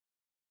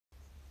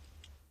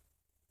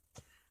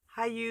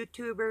Hi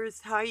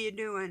YouTubers, how you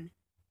doing?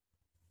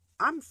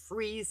 I'm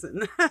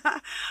freezing.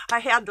 I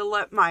had to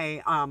let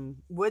my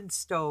wood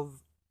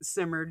stove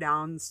simmer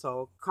down,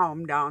 so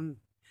calm down,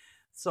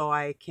 so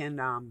I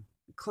can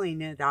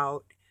clean it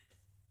out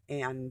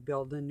and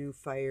build a new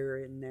fire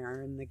in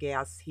there, and the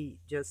gas heat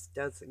just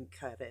doesn't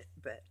cut it.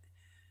 But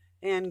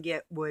and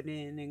get wood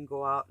in and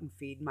go out and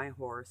feed my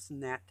horse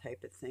and that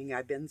type of thing.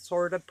 I've been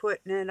sort of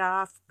putting it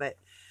off, but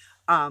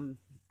um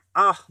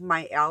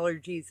my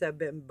allergies have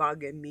been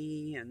bugging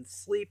me and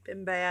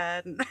sleeping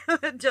bad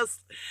and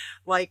just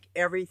like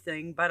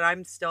everything, but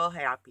I'm still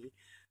happy.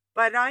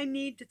 But I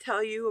need to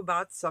tell you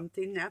about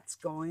something that's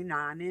going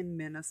on in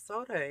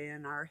Minnesota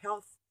in our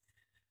health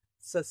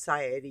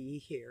society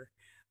here.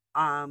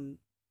 Um,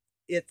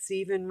 it's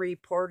even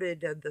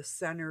reported at the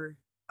Center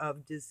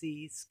of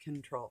Disease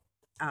Control,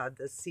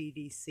 the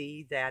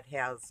CDC, that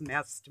has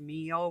messed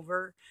me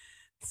over.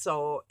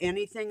 So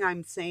anything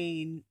I'm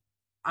saying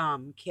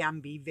can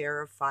be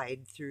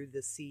verified through the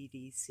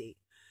CDC.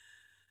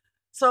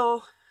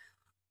 So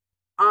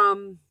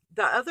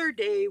the other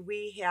day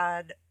we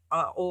had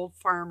an old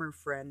farmer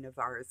friend of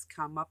ours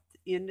come up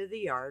into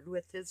the yard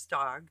with his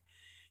dog.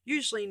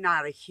 Usually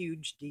not a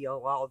huge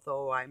deal,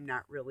 although I'm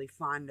not really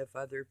fond of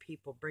other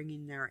people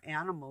bringing their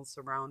animals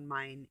around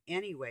mine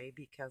anyway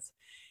because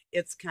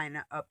it's kind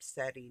of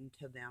upsetting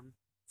to them.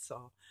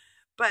 So,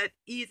 but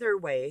either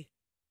way,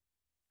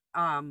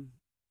 um,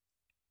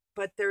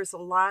 but there's a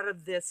lot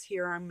of this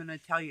here I'm going to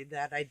tell you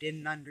that I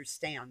didn't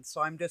understand.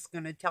 So I'm just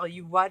going to tell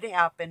you what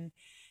happened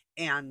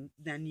and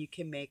then you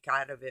can make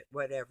out of it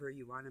whatever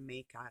you want to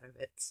make out of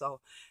it. So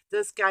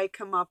this guy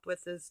come up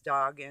with his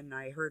dog and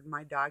I heard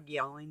my dog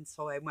yelling,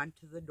 so I went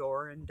to the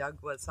door and Doug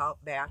was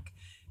out back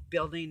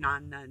building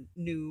on the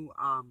new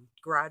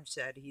garage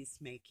that he's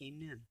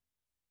making. And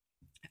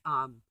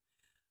um,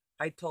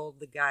 I told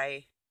the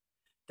guy,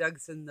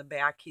 Doug's in the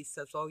back, he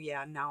says, oh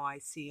yeah, now I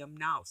see him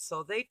now.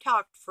 So they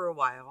talked for a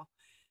while,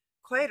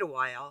 quite a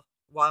while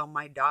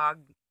my dog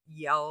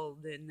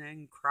yelled and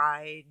then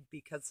cried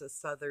because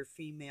this other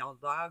female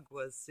dog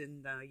was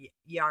in the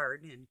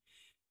yard and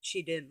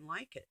she didn't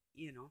like it.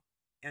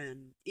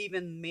 And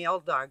even male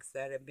dogs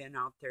that have been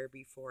out there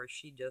before,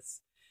 she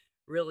just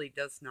really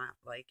does not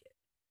like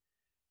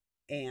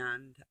it.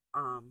 And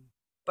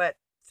but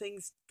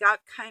things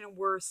got kind of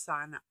worse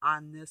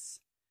on this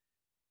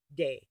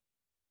day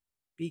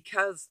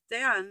because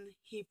then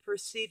he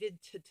proceeded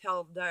to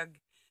tell Doug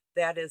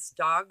that his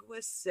dog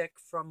was sick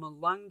from a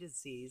lung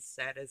disease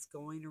that is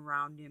going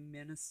around in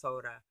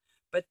Minnesota,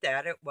 but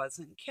that it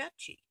wasn't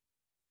catchy.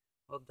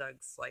 Well,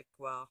 Doug's like,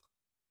 well,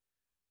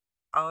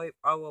 I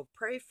will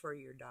pray for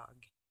your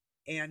dog.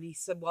 And he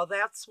said, well,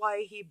 that's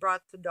why he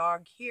brought the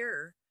dog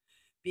here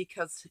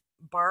because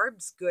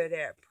Barb's good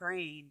at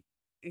praying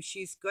and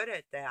she's good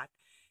at that.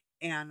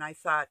 And I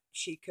thought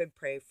she could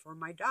pray for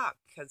my dog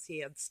because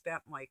he had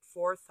spent like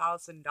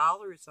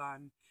 $4,000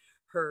 on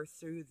her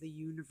through the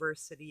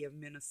University of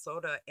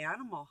Minnesota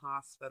Animal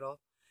Hospital,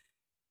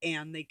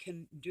 and they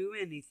couldn't do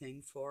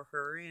anything for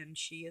her, and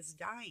she is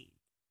dying.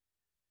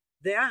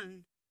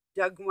 Then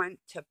Doug went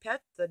to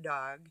pet the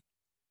dog,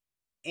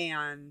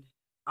 and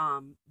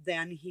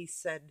then he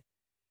said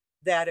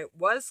that it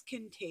was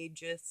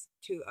contagious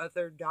to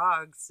other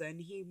dogs.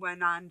 And he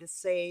went on to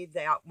say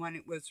that when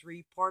it was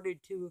reported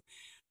to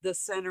the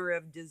Center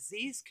of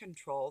Disease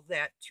Control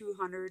that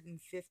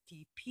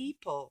 250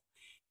 people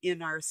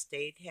in our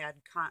state had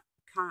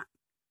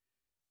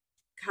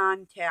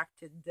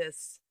contacted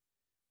this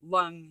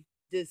lung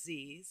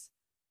disease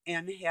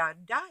and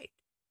had died.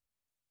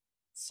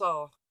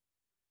 So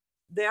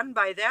then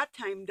by that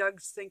time,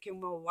 Doug's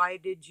thinking, well, why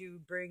did you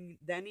bring,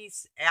 then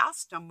he's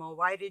asked him, well,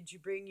 why did you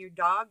bring your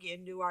dog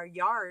into our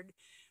yard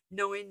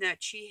knowing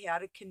that she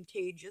had a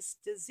contagious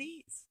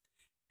disease?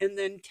 And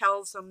then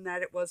tells him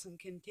that it wasn't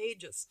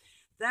contagious.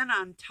 Then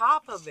on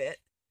top of it,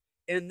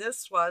 and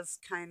this was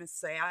kind of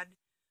sad,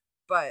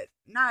 but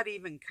not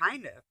even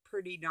kind of,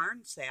 pretty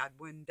darn sad,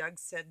 when Doug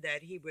said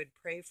that he would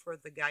pray for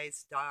the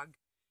guy's dog,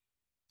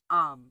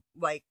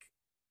 like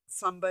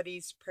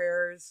somebody's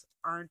prayers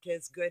aren't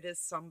as good as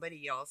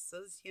somebody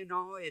else's.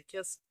 It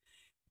just,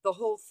 the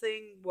whole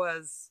thing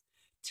was,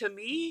 to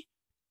me,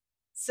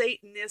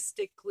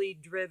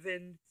 satanistically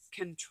driven,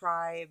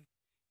 contrived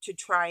to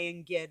try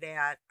and get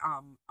at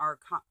our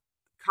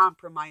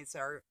compromise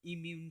our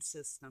immune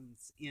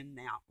systems in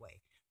that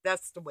way.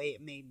 That's the way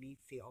it made me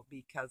feel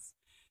because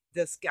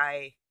this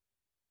guy,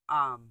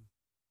 um,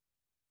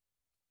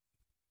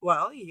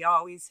 well, he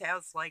always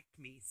has liked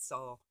me,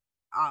 so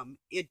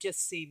it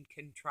just seemed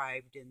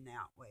contrived in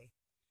that way.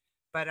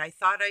 But I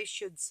thought I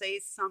should say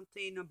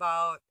something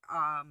about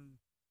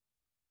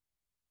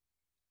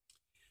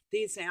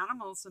these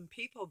animals and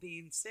people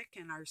being sick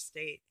in our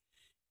state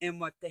and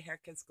what the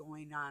heck is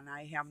going on.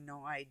 I have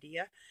no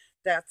idea.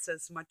 That's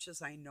as much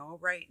as I know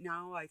right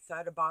now. I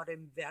thought about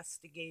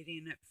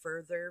investigating it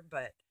further,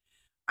 but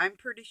I'm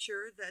pretty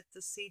sure that the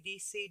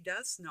CDC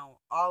does know.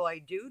 All I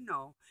do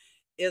know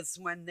is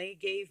when they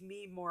gave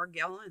me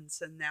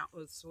Morgellons, and that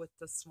was with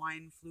the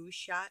swine flu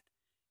shot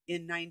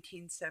in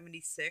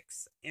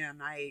 1976,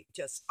 and I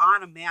just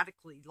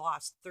automatically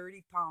lost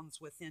 30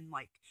 pounds within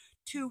like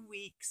 2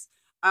 weeks.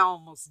 I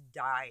almost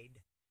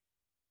died.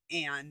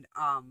 And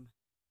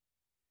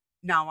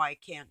now I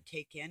can't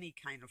take any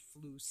kind of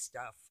flu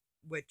stuff,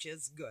 which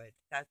is good.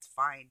 That's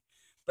fine.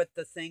 But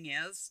the thing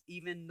is,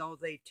 even though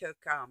they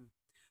took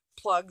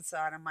plugs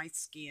out of my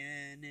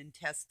skin and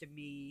tested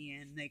me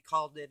and they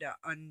called it an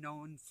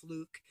unknown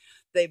fluke,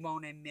 they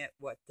won't admit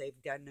what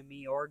they've done to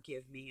me or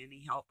give me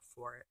any help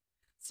for it.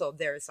 So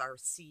there's our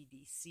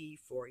CDC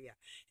for you.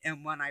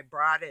 And when I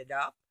brought it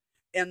up,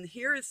 and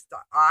here's the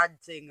odd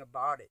thing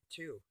about it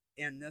too,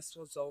 and this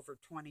was over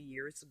 20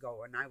 years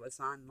ago, and I was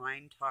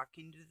online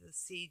talking to the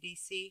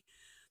CDC.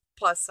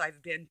 Plus,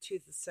 I've been to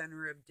the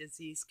Center of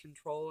Disease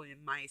Control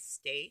in my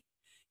state,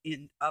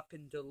 in up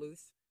in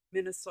Duluth,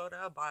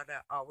 Minnesota, about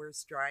an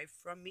hour's drive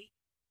from me.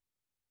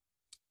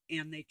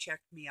 And they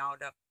checked me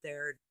out up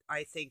there,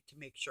 I think, to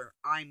make sure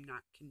I'm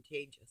not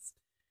contagious.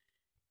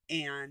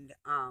 And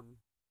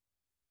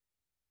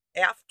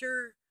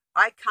after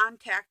I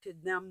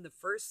contacted them the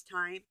first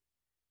time,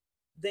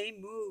 they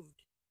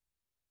moved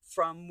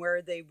from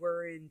where they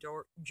were in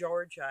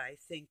Georgia. I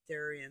think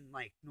they're in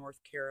like North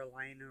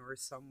Carolina or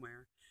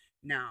somewhere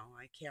now.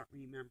 I can't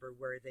remember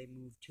where they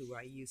moved to.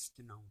 I used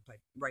to know, but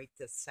right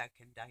this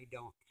second I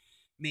don't.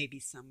 Maybe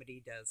somebody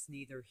does,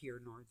 neither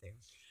here nor there.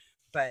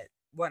 But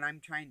what I'm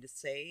trying to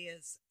say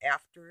is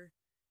after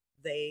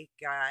they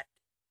got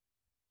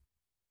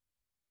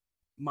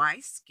my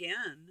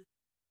skin,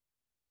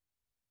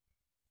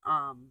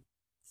 um,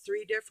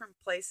 3 different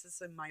places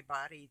in my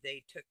body,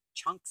 they took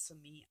chunks of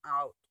me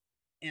out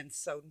and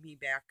sewed me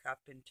back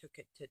up and took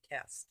it to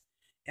test,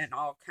 and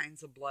all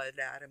kinds of blood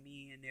out of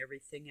me and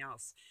everything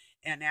else.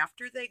 And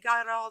after they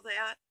got all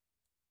that,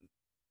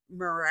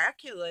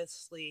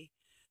 miraculously,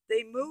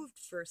 they moved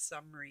for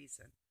some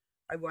reason.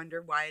 I wonder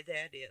why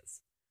that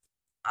is.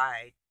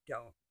 I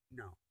don't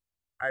know.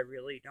 I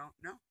really don't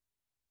know.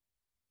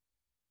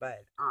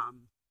 But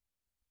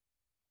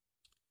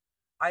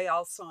I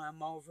also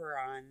am over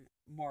on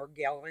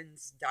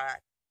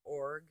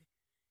morgellons.org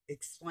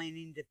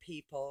explaining to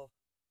people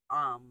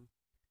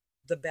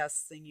the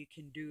best thing you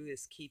can do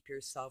is keep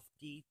yourself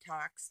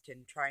detoxed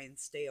and try and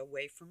stay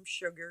away from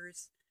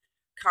sugars.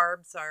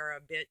 Carbs are a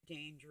bit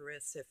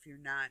dangerous if you're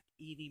not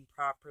eating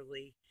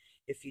properly.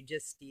 If you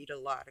just eat a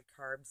lot of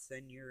carbs,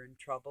 then you're in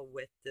trouble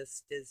with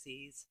this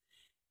disease.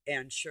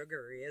 And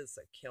sugar is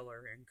a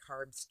killer, and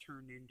carbs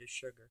turn into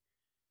sugar.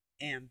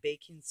 And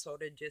baking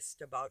soda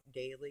just about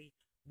daily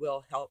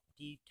will help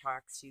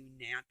detox you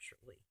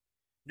naturally,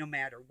 no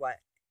matter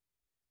what.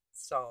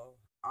 So,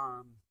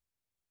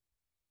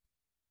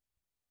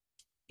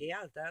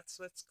 yeah, that's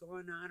what's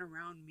going on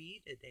around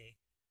me today.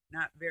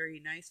 Not very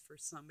nice for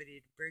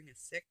somebody to bring a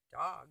sick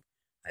dog.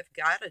 I've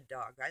got a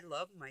dog. I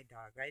love my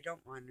dog. I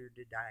don't want her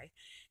to die.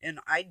 And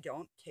I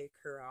don't take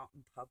her out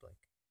in public.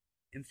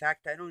 In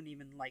fact, I don't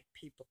even like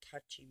people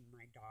touching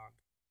my dog.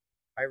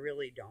 I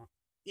really don't.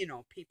 You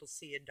know, people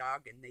see a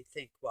dog and they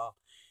think, well,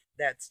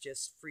 that's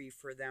just free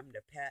for them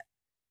to pet.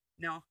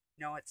 No,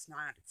 no, it's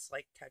not. It's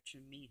like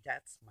touching me.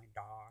 That's my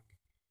dog,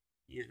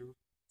 you know?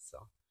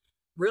 So,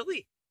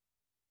 really,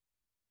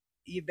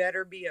 you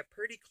better be a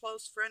pretty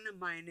close friend of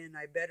mine, and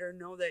I better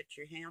know that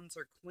your hands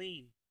are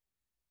clean.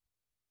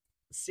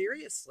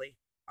 Seriously,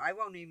 I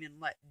won't even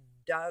let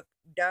Doug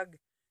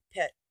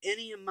pet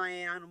any of my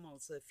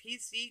animals. If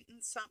he's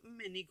eating something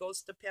and he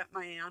goes to pet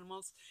my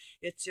animals,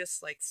 it's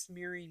just like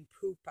smearing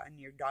poop on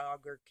your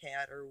dog or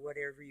cat or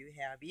whatever you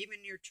have,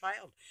 even your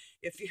child.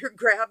 If you're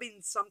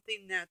grabbing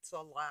something that's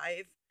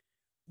alive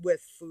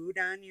with food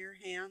on your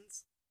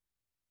hands,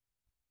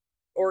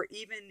 or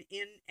even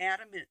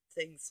inanimate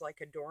things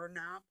like a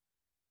doorknob,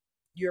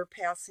 you're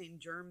passing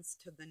germs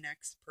to the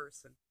next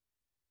person.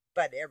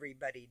 But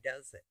everybody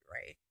does it,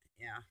 right?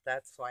 Yeah,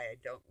 that's why I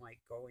don't like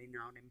going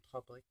out in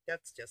public.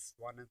 That's just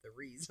one of the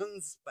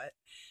reasons, but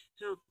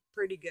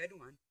pretty good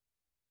one.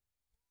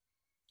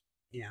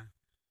 Yeah.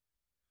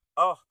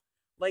 Oh,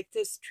 like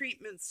this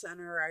treatment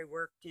center I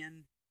worked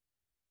in,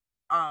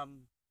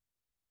 um,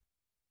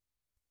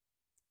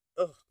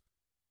 ugh,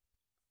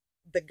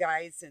 the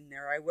guys in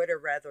there, I would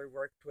have rather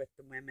worked with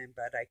the women,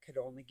 but I could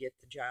only get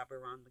the job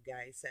around the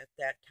guys at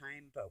that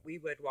time. But we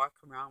would walk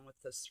around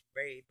with a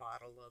spray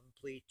bottle of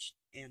bleach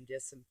and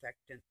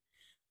disinfectant,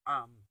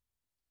 um,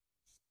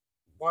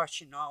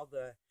 washing all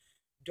the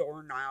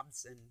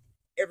doorknobs and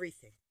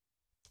everything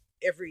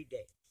every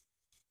day.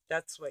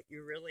 That's what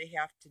you really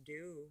have to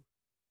do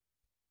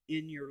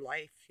in your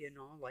life,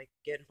 like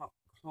get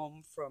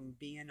home from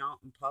being out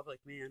in public,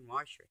 man,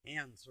 wash your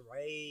hands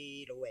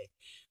right away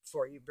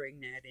before you bring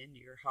that into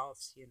your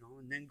house,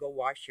 and then go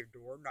wash your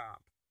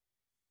doorknob.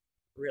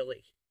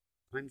 Really,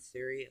 I'm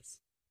serious.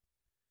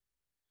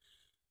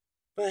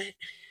 But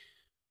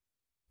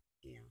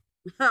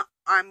yeah,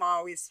 I'm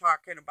always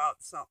talking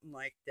about something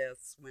like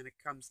this when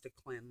it comes to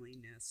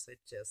cleanliness.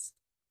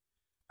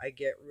 I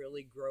get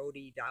really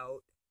grodied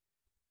out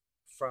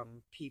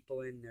from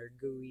people in their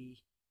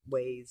gooey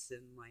ways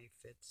in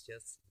life. It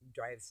just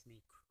drives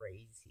me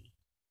crazy.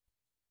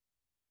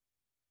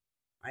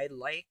 I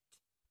liked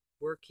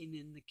working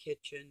in the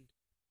kitchen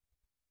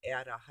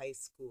at a high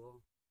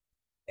school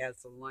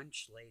as a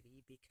lunch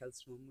lady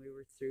because when we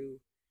were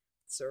through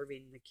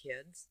serving the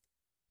kids,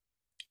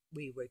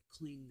 we would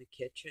clean the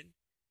kitchen,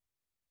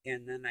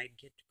 and then I'd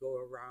get to go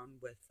around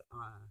with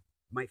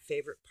my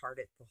favorite part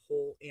at the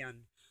whole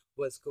end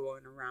was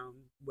going around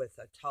with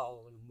a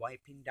towel and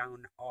wiping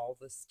down all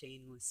the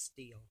stainless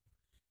steel.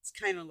 It's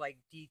kind of like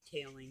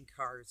detailing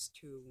cars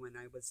too when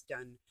I was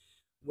done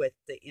with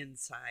the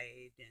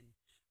inside, and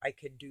I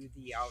could do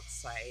the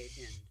outside.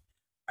 And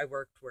I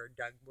worked where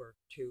Doug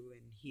worked too,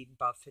 and he'd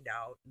buff it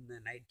out, and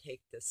then I'd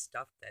take this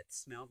stuff that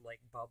smelled like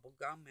bubble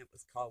gum. It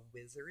was called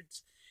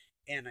Wizards,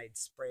 and I'd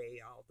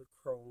spray all the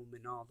chrome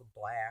and all the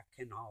black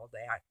and all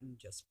that and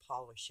just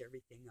polish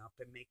everything up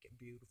and make it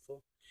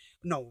beautiful.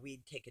 No,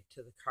 we'd take it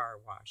to the car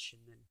wash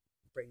and then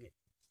bring it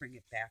bring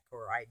it back,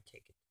 or I'd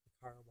take it to the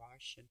car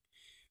wash and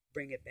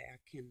bring it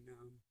back and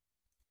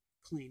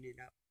clean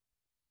it up.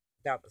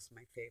 That was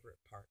my favorite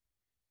part,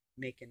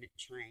 making it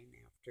shine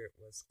after it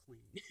was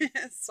clean.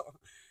 So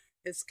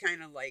it's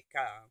kind of like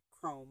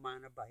chrome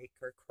on a bike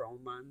or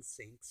chrome on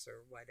sinks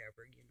or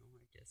whatever,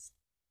 I just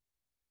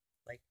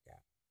like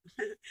that.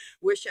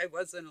 Wish I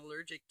wasn't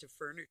allergic to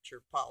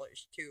furniture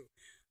polish too.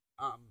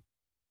 Um,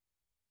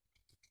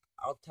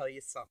 I'll tell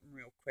you something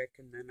real quick,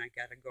 and then I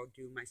gotta go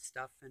do my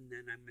stuff, and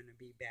then I'm gonna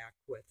be back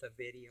with a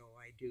video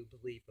I do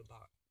believe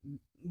about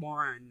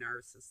more on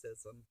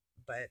narcissism.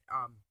 But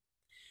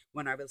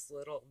when I was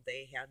little,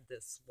 they had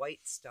this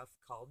white stuff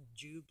called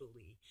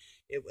Jubilee.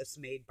 It was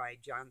made by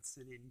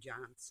Johnson and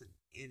Johnson,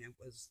 and it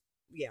was,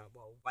 yeah,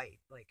 well, white,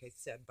 like I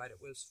said, but it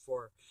was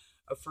for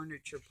a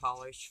furniture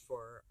polish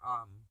for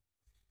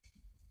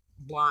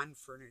blonde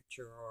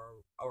furniture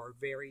or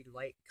very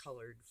light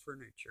colored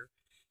furniture,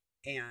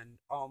 and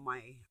all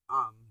my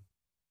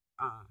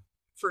uh,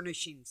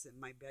 furnishings in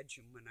my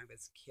bedroom when I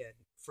was a kid,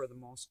 for the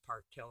most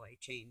part, till I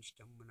changed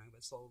them when I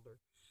was older,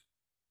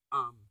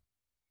 um,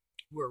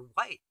 were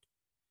white.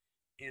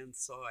 And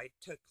so I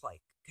took,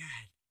 like,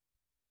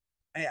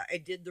 God, I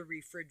did the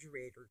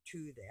refrigerator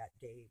too that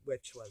day,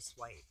 which was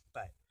white,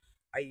 but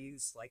I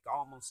used like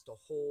almost a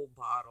whole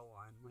bottle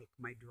on like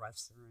my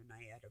dresser, and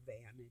I had a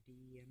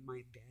vanity in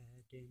my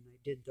bed, and I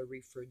did the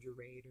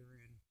refrigerator.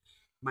 And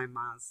my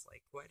mom's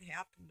like, "What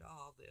happened to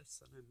all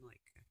this?" And I'm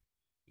like,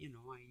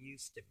 I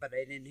used it, but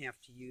I didn't have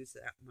to use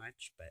that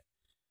much. But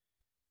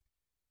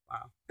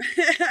wow.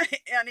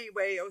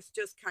 Anyway, it was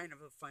just kind of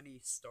a funny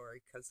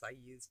story because I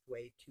used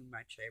way too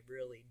much. I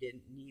really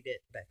didn't need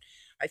it, but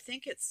I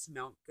think it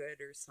smelled good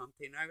or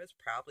something. I was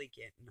probably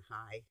getting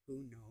high.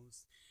 Who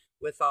knows?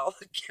 With all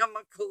the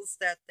chemicals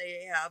that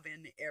they have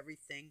in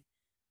everything,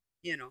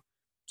 you know.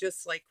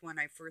 Just like when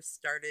I first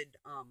started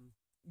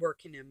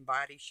working in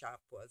body shop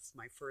was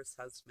my first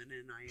husband,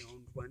 and I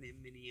owned one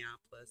in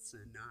Minneapolis,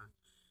 and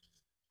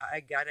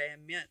I gotta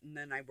admit, and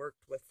then I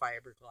worked with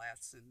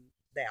fiberglass and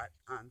that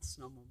on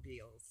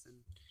snowmobiles,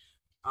 and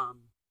um,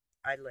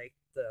 I like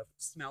the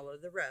smell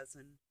of the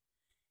resin,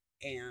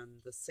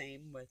 and the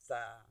same with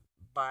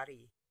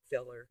body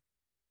filler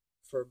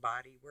for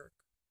body work.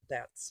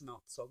 That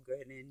smelled so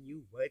good, and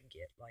you would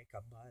get like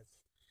a buzz.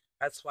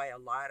 That's why a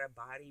lot of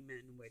body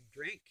men would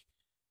drink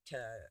to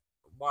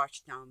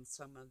wash down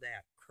some of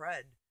that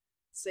crud.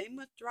 Same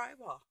with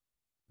drywall.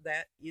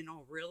 That,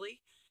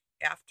 really,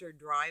 after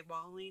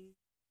drywalling,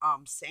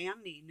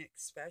 sanding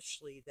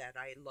especially, that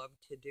I love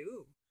to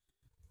do.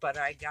 But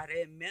I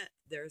gotta admit,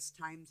 there's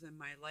times in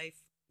my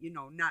life,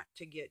 not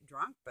to get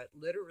drunk, but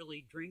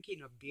literally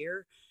drinking a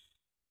beer,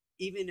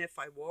 even if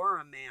I wore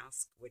a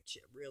mask, which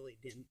it really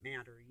didn't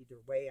matter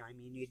either way. I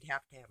mean, you'd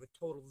have to have a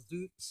total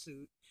zoot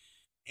suit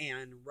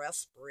and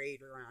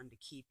respirator on to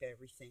keep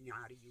everything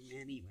out of you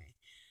anyway.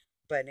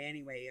 But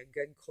anyway, a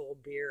good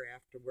cold beer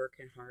after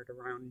working hard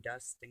around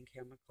dust and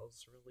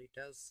chemicals really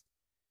does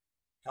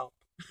help.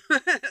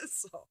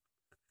 So,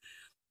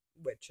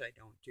 which I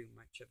don't do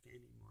much of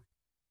anymore.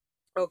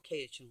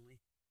 Occasionally,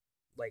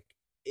 like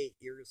 8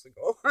 years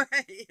ago,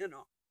 you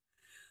know.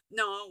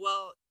 No,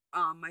 well,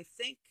 I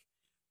think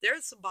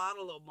there's a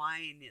bottle of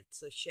wine.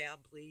 It's a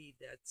Chablis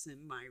that's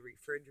in my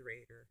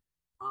refrigerator.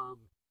 Um,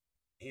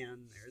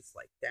 and there's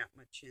like that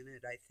much in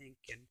it, I think.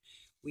 And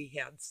we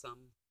had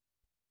some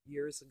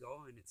years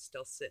ago, and it's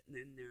still sitting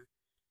in there.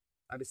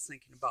 I was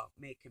thinking about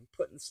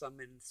putting some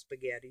in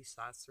spaghetti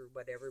sauce or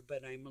whatever,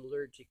 but I'm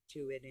allergic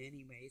to it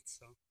anyway.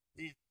 So,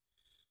 yeah,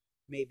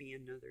 maybe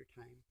another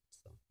time.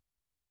 So,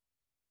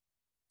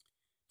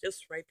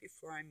 just right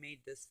before I made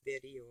this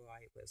video,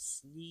 I was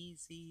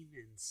sneezing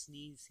and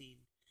sneezing.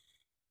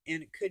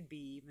 And it could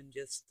be even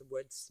just the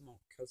wood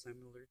smoke because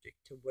I'm allergic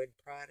to wood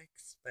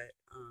products, but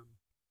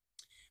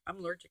I'm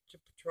allergic to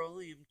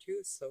petroleum too.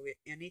 So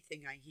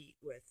anything I heat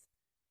with,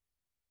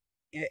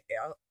 it,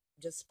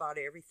 just about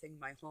everything,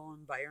 my whole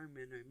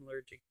environment, I'm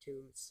allergic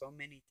to so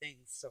many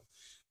things. So,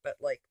 but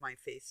like my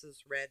face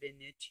is red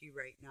and itchy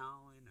right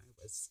now, and I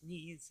was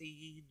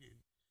sneezing, and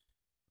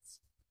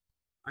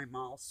I'm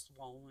all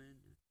swollen,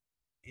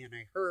 and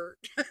I hurt.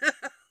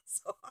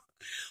 So,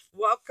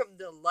 welcome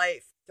to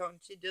life.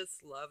 Don't you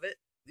just love it?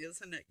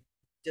 Isn't it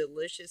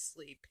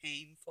deliciously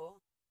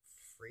painful.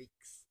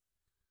 Freaks.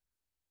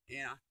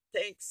 Yeah.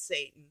 Thanks,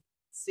 Satan.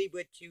 See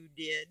what you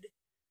did?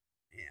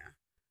 Yeah.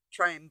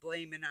 Try and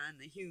blame it on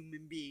the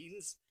human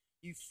beings.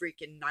 You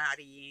freaking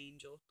naughty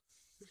angel.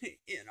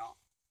 you know,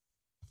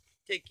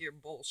 take your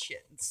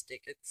bullshit and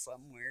stick it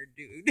somewhere,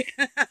 dude.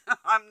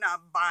 I'm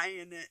not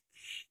buying it.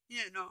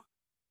 You know.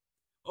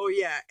 Oh,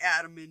 yeah,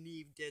 Adam and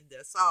Eve did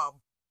this. Oh,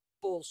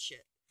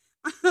 bullshit.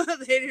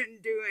 they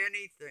didn't do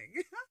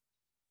anything.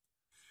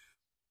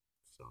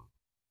 so,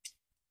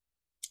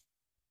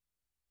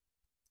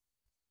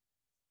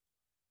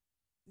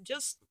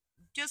 just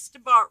just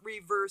about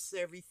reverse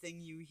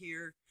everything you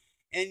hear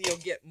and you'll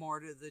get more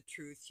to the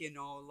truth,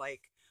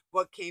 like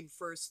what came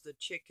first, the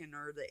chicken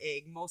or the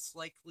egg? Most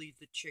likely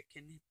the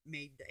chicken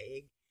made the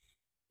egg,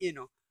 you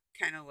know,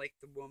 kind of like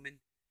the woman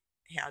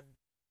had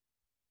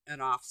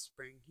an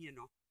offspring,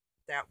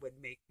 that would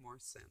make more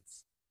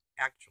sense,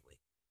 actually.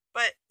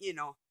 But,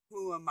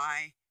 who am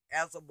I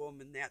as a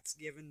woman that's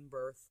given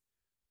birth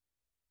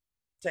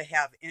to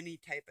have any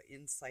type of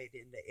insight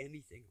into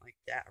anything like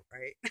that,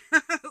 right?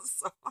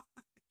 so,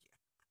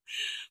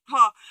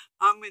 huh,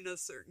 I'm in a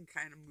certain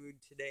kind of mood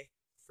today,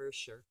 for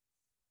sure.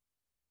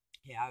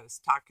 Yeah, I was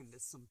talking to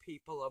some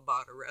people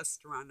about a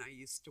restaurant I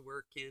used to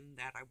work in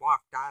that I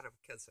walked out of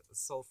because it was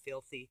so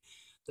filthy.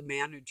 The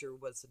manager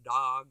was a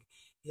dog,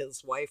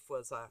 his wife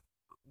was a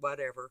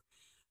whatever,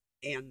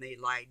 and they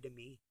lied to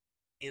me.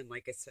 And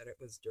like I said, it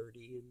was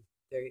dirty,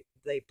 and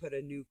they put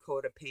a new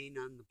coat of paint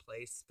on the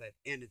place,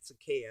 and it's a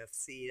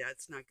KFC.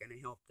 That's not going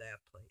to help that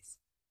place.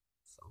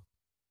 So,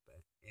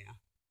 but yeah,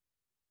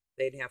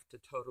 they'd have to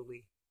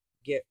totally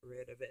get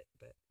rid of it.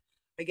 But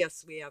I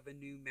guess we have a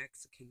new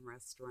Mexican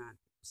restaurant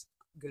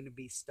going to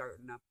be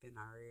starting up in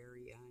our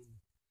area, and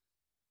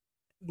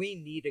we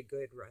need a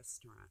good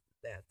restaurant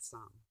that's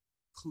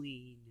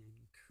clean and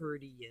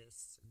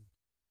courteous. And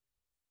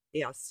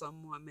yeah,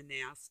 some woman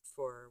asked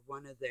for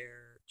one of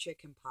their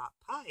chicken pot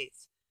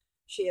pies.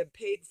 She had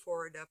paid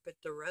for it up at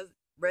the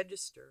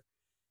register,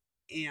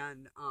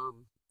 and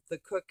the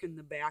cook in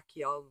the back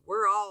yelled,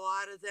 "We're all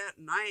out of that,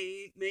 and I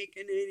ain't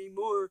making any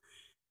more."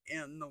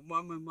 And the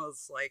woman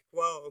was like,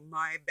 "Whoa,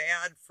 my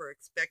bad for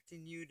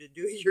expecting you to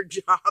do your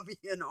job."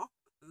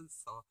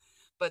 So,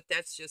 but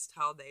that's just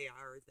how they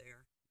are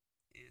there.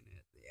 And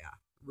yeah,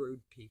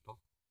 rude people.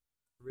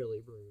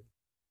 Really rude.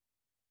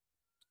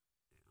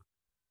 Yeah.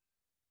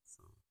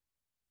 So,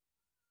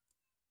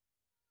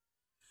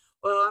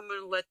 well, I'm going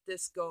to let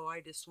this go.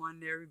 I just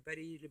wanted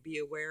everybody to be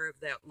aware of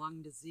that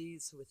lung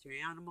disease with your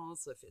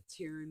animals. If it's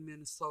here in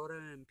Minnesota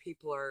and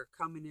people are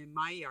coming in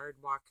my yard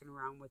walking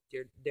around with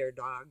their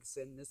dogs,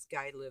 and this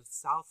guy lives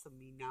south of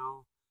me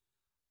now,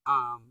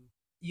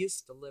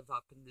 used to live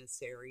up in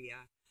this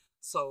area,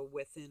 so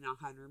within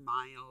 100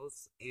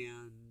 miles.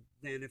 And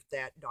then if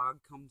that dog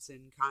comes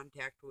in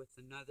contact with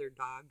another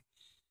dog,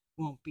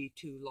 won't be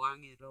too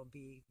long. It'll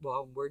be,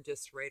 well, we're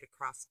just right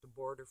across the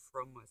border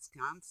from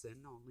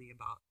Wisconsin, only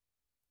about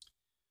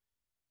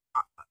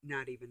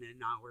not even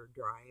an hour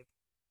drive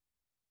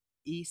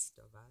east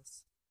of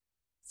us.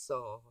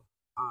 So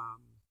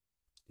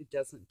it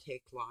doesn't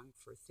take long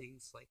for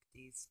things like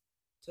these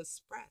to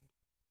spread.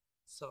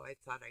 So I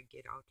thought I'd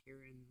get out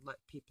here and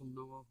let people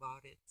know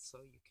about it, so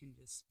you can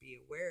just be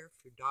aware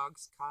if your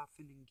dog's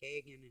coughing and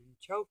gagging and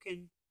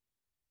choking,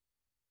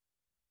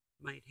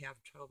 might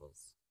have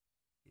troubles,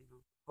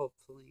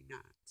 hopefully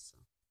not. So,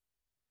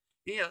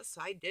 yes,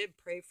 I did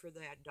pray for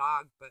that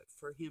dog, but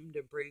for him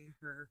to bring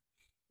her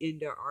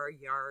into our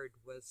yard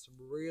was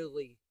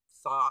really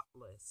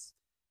thoughtless.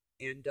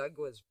 And Doug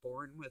was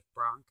born with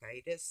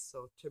bronchitis,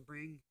 so to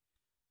bring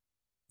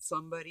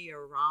somebody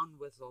around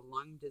with a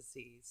lung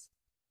disease,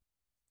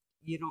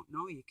 you don't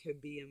know, you could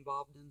be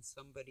involved in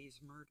somebody's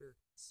murder.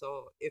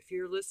 So if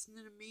you're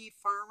listening to me,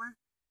 farmer,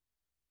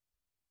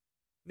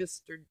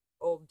 Mr.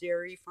 Old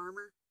Dairy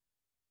Farmer,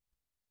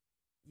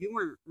 you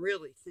weren't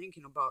really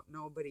thinking about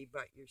nobody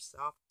but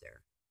yourself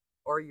there,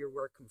 or you're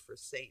working for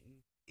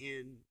Satan.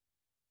 And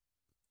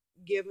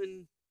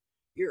given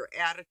your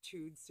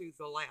attitude through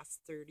the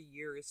last 30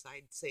 years,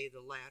 I'd say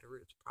the latter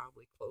is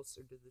probably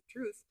closer to the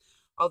truth,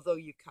 although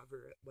you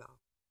cover it well.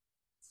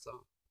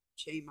 So,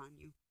 shame on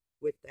you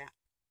with that.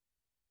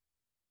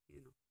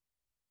 You know,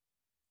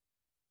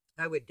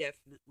 I would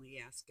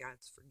definitely ask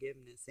God's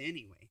forgiveness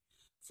anyway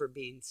for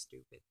being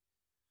stupid.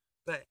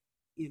 But,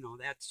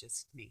 that's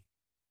just me.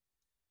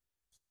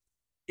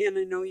 And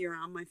I know you're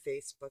on my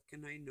Facebook,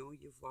 and I know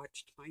you've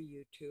watched my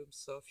YouTube.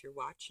 So if you're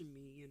watching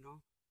me,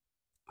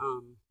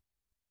 um,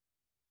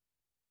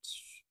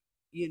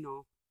 you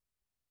know,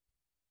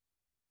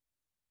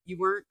 you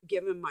weren't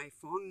given my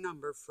phone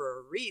number for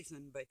a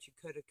reason, but you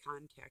could have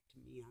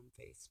contacted me on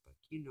Facebook.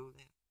 You know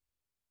that.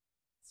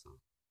 So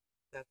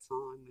that's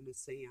all I'm going to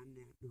say on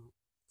that note.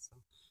 So,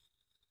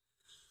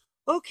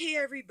 okay,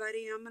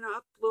 everybody, I'm going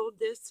to upload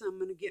this. I'm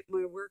going to get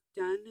my work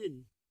done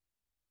and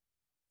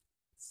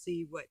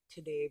see what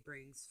today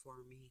brings for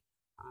me.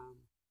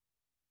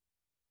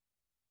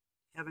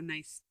 Have a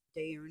nice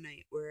day or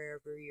night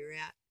wherever you're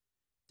at.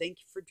 Thank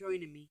you for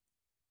joining me.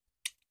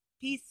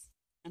 Peace.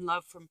 And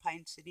love from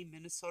Pine City,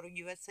 Minnesota,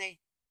 USA.